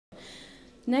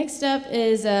Next up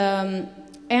is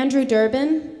Andrew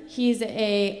Durbin. He's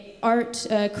a art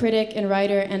critic and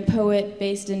writer and poet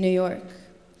based in New York.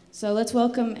 So let's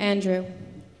welcome Andrew.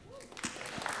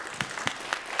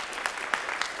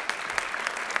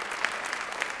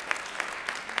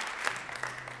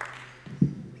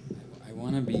 I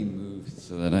want to be moved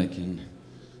so that I can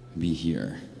be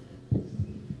here.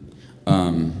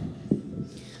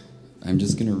 I'm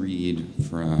just going to read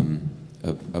from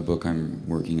a book I'm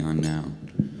working on now.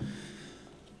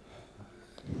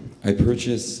 I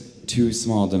purchased 2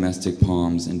 small domestic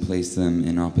palms and placed them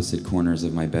in opposite corners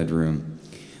of my bedroom.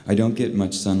 I don't get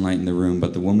much sunlight in the room,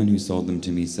 but the woman who sold them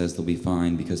to me says they'll be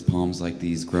fine because palms like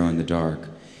these grow in the dark.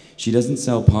 She doesn't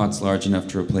sell pots large enough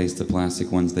to replace the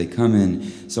plastic ones they come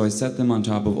in, so I set them on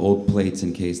top of old plates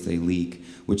in case they leak,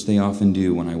 which they often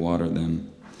do when I water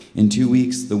them. In 2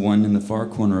 weeks, the one in the far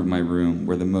corner of my room,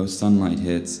 where the most sunlight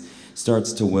hits,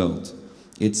 starts to wilt.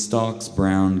 It stalks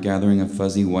brown, gathering a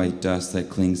fuzzy white dust that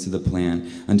clings to the plant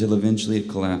until eventually it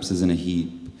collapses in a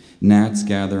heap. Gnats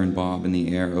gather and bob in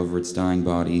the air over its dying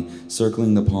body,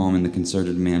 circling the palm in the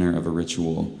concerted manner of a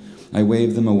ritual. I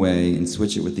wave them away and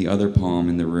switch it with the other palm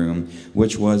in the room,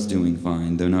 which was doing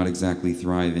fine, though not exactly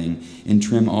thriving, and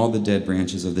trim all the dead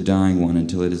branches of the dying one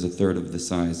until it is a third of the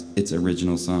size, its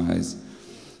original size.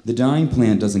 The dying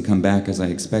plant doesn't come back as I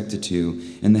expect it to,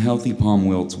 and the healthy palm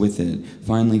wilts with it,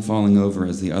 finally falling over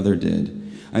as the other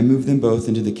did. I move them both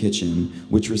into the kitchen,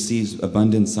 which receives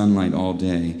abundant sunlight all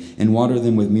day, and water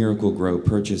them with Miracle-Gro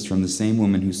purchased from the same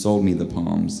woman who sold me the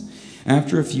palms.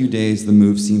 After a few days, the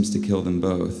move seems to kill them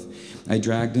both. I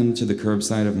drag them to the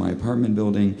curbside of my apartment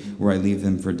building, where I leave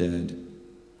them for dead.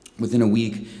 Within a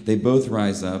week, they both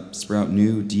rise up, sprout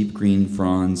new, deep green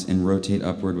fronds, and rotate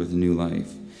upward with new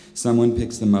life. Someone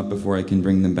picks them up before I can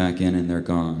bring them back in, and they're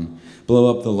gone.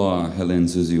 Blow up the law, Hélène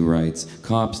Zouzou writes.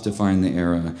 Cops define the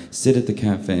era. Sit at the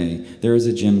cafe. There is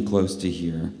a gym close to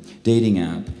here. Dating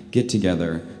app. Get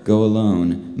together. Go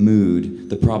alone. Mood.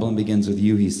 The problem begins with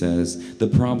you, he says. The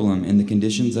problem, and the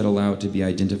conditions that allow it to be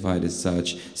identified as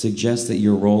such, suggest that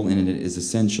your role in it is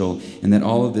essential, and that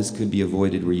all of this could be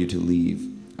avoided were you to leave.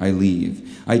 I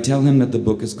leave. I tell him that the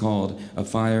book is called A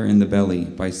Fire in the Belly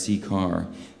by C. Carr,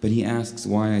 but he asks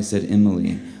why I said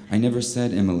Emily. I never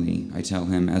said Emily, I tell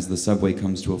him, as the subway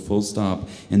comes to a full stop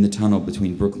in the tunnel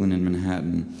between Brooklyn and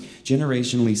Manhattan.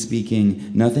 Generationally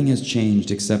speaking, nothing has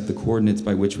changed except the coordinates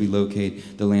by which we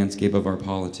locate the landscape of our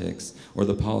politics, or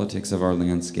the politics of our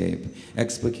landscape.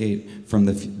 Explicate from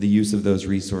the use of those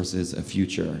resources a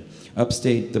future.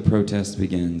 Upstate, the protest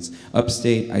begins.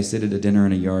 Upstate, I sit at a dinner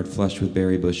in a yard flushed with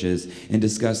berry bushes and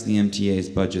discuss the MTA's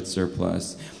budget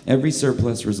surplus. Every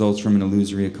surplus results from an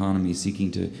illusory economy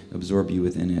seeking to absorb you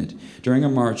within it. During a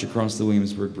march across the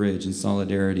Williamsburg Bridge in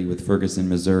solidarity with Ferguson,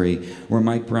 Missouri, where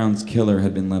Mike Brown's killer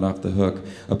had been let off the hook,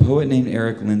 a poet named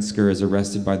Eric Linsker is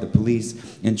arrested by the police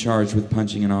and charged with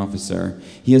punching an officer.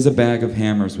 He has a bag of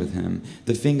hammers with him.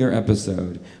 The finger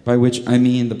episode, by which I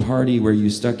mean the party where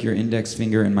you stuck your index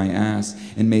finger in my ass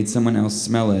and made someone else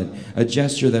smell it, a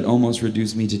gesture that almost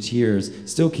reduced me to tears,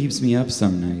 still keeps me up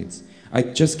some nights. I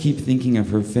just keep thinking of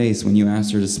her face when you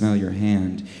asked her to smell your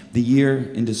hand. The year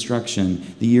in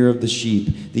destruction, the year of the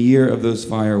sheep, the year of those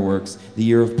fireworks, the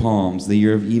year of palms, the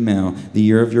year of email, the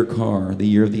year of your car, the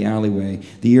year of the alleyway,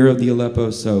 the year of the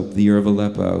Aleppo soap, the year of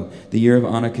Aleppo, the year of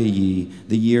Anakayi,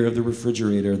 the year of the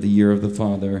refrigerator, the year of the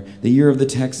father, the year of the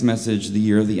text message, the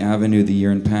year of the avenue, the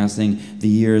year in passing, the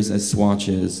years as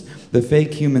swatches. The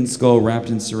fake human skull wrapped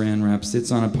in saran wrap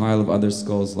sits on a pile of other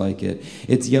skulls like it.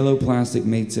 Its yellow plastic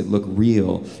makes it look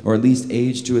real, or at least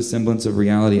aged to a semblance of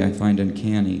reality I find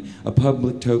uncanny, a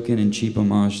public token and cheap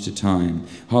homage to time,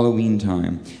 Halloween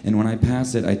time, and when I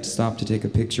pass it, I stop to take a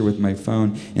picture with my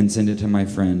phone and send it to my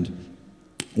friend.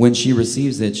 When she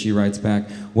receives it, she writes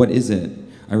back, "What is it?"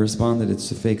 I respond that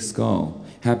it's a fake skull.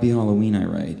 "Happy Halloween," I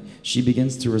write. She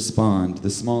begins to respond,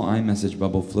 the small iMessage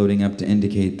bubble floating up to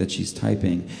indicate that she's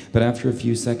typing, but after a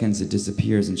few seconds it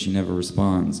disappears and she never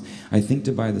responds. I think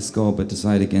to buy the skull but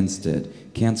decide against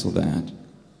it. Cancel that.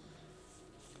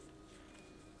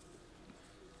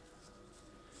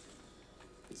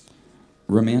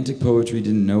 Romantic poetry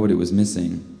didn't know what it was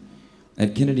missing.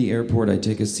 At Kennedy Airport, I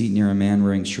take a seat near a man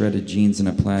wearing shredded jeans and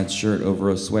a plaid shirt over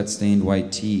a sweat-stained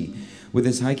white tee. With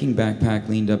his hiking backpack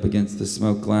leaned up against the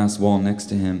smoked glass wall next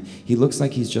to him, he looks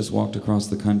like he's just walked across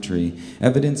the country,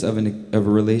 evidence of a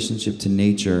relationship to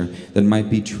nature that might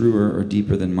be truer or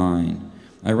deeper than mine.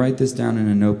 I write this down in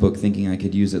a notebook thinking I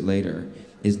could use it later.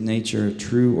 Is nature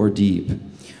true or deep?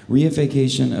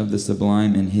 Reification of the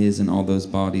sublime in his and all those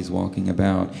bodies walking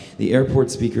about. The airport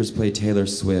speakers play Taylor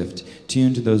Swift,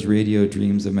 tuned to those radio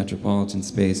dreams of metropolitan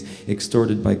space,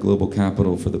 extorted by global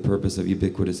capital for the purpose of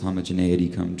ubiquitous homogeneity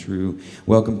come true.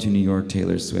 Welcome to New York,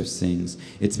 Taylor Swift sings.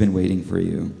 It's been waiting for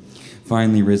you.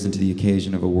 Finally risen to the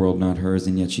occasion of a world not hers,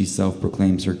 and yet she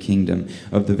self-proclaims her kingdom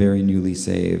of the very newly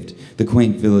saved. The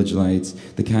quaint village lights,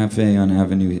 the cafe on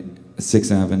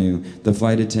 6th Avenue, the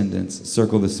flight attendants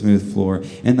circle the smooth floor,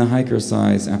 and the hiker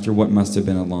sighs after what must have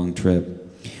been a long trip.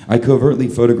 I covertly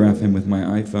photograph him with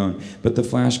my iPhone, but the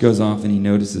flash goes off and he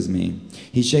notices me.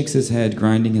 He shakes his head,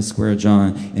 grinding his square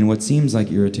jaw in what seems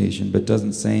like irritation, but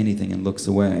doesn't say anything and looks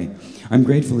away. I'm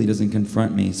grateful he doesn't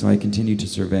confront me, so I continue to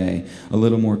survey, a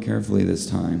little more carefully this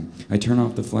time. I turn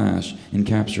off the flash and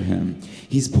capture him.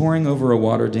 He's poring over a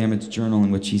water-damaged journal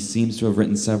in which he seems to have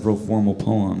written several formal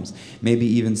poems, maybe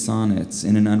even sonnets,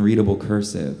 in an unreadable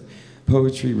cursive.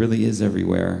 Poetry really is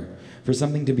everywhere. For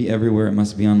something to be everywhere, it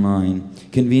must be online.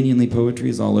 Conveniently, poetry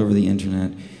is all over the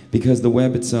internet, because the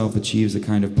web itself achieves a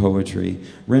kind of poetry,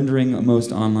 rendering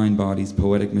most online bodies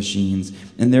poetic machines,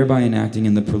 and thereby enacting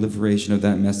in the proliferation of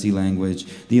that messy language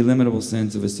the illimitable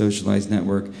sense of a socialized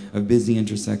network of busy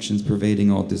intersections pervading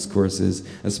all discourses,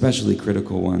 especially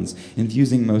critical ones,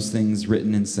 infusing most things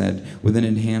written and said with an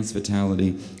enhanced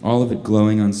vitality, all of it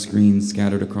glowing on screens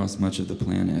scattered across much of the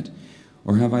planet.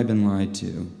 Or have I been lied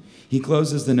to? He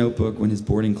closes the notebook when his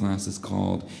boarding class is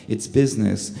called. It's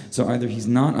business, so either he's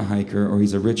not a hiker or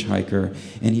he's a rich hiker,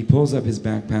 and he pulls up his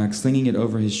backpack, slinging it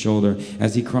over his shoulder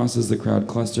as he crosses the crowd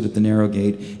clustered at the narrow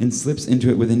gate and slips into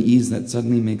it with an ease that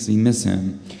suddenly makes me miss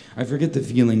him. I forget the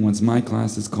feeling once my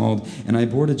class is called, and I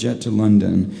board a jet to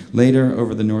London. Later,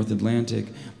 over the North Atlantic,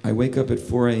 I wake up at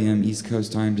 4 a.m. East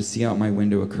Coast time to see out my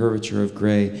window a curvature of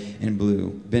gray and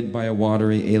blue, bent by a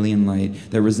watery alien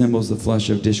light that resembles the flush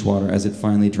of dishwater as it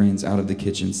finally drains out of the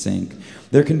kitchen sink.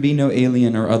 There can be no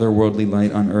alien or otherworldly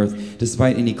light on Earth,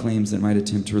 despite any claims that might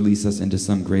attempt to release us into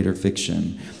some greater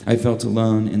fiction. I felt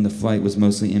alone, and the flight was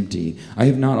mostly empty. I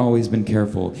have not always been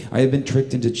careful. I have been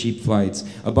tricked into cheap flights.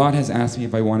 A bot has asked me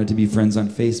if I wanted to be friends on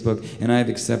Facebook, and I have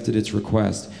accepted its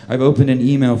request. I've opened an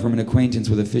email from an acquaintance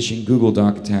with a phishing Google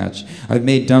Doc attached. I've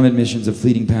made dumb admissions of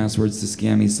fleeting passwords to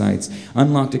scammy sites,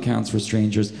 unlocked accounts for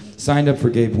strangers, signed up for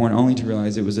gay porn only to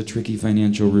realize it was a tricky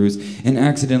financial ruse, and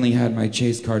accidentally had my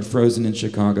Chase card frozen in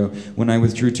Chicago when I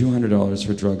withdrew $200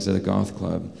 for drugs at a goth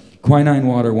club. Quinine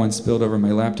water once spilled over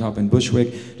my laptop in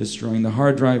Bushwick, destroying the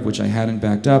hard drive, which I hadn't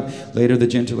backed up. Later, the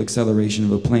gentle acceleration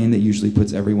of a plane that usually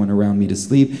puts everyone around me to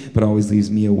sleep, but always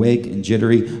leaves me awake and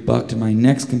jittery, bucked my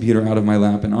next computer out of my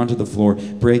lap and onto the floor,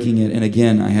 breaking it, and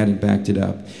again, I hadn't backed it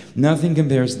up. Nothing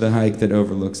compares to the hike that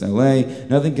overlooks LA,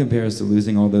 nothing compares to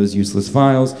losing all those useless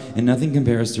files, and nothing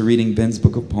compares to reading Ben's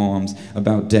book of poems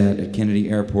about debt at Kennedy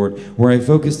Airport, where I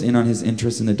focused in on his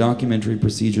interest in the documentary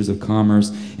procedures of commerce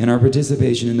and our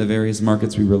participation in the various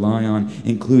markets we rely on,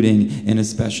 including and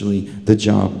especially the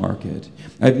job market.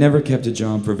 I've never kept a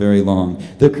job for very long,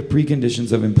 the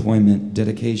preconditions of employment,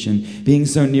 dedication, being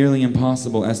so nearly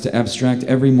impossible as to abstract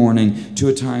every morning to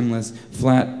a timeless,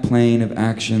 flat plane of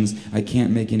actions I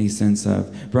can't make any sense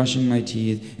of. Brushing my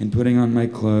teeth and putting on my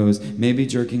clothes, maybe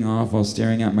jerking off while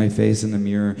staring at my face in the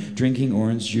mirror, drinking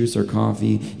orange juice or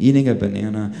coffee, eating a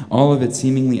banana, all of it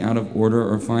seemingly out of order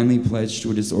or finally pledged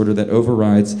to a disorder that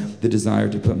overrides the desire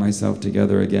to put myself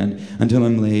together again until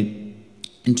I'm late,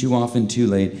 and too often too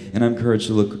late, and I'm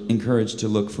encouraged to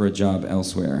look for a job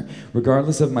elsewhere.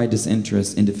 Regardless of my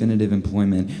disinterest in definitive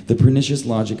employment, the pernicious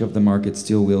logic of the market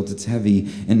still wields its heavy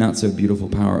and not so beautiful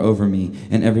power over me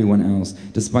and everyone else,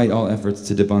 despite all efforts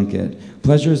to debunk it.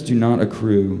 Pleasures do not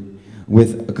accrue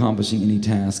with accomplishing any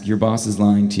task. Your boss is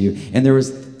lying to you. And there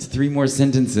was 3 more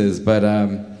sentences, but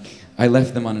I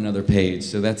left them on another page,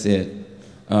 so that's it.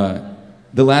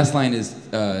 The last line is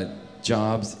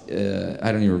jobs.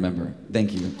 I don't even remember.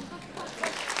 Thank you.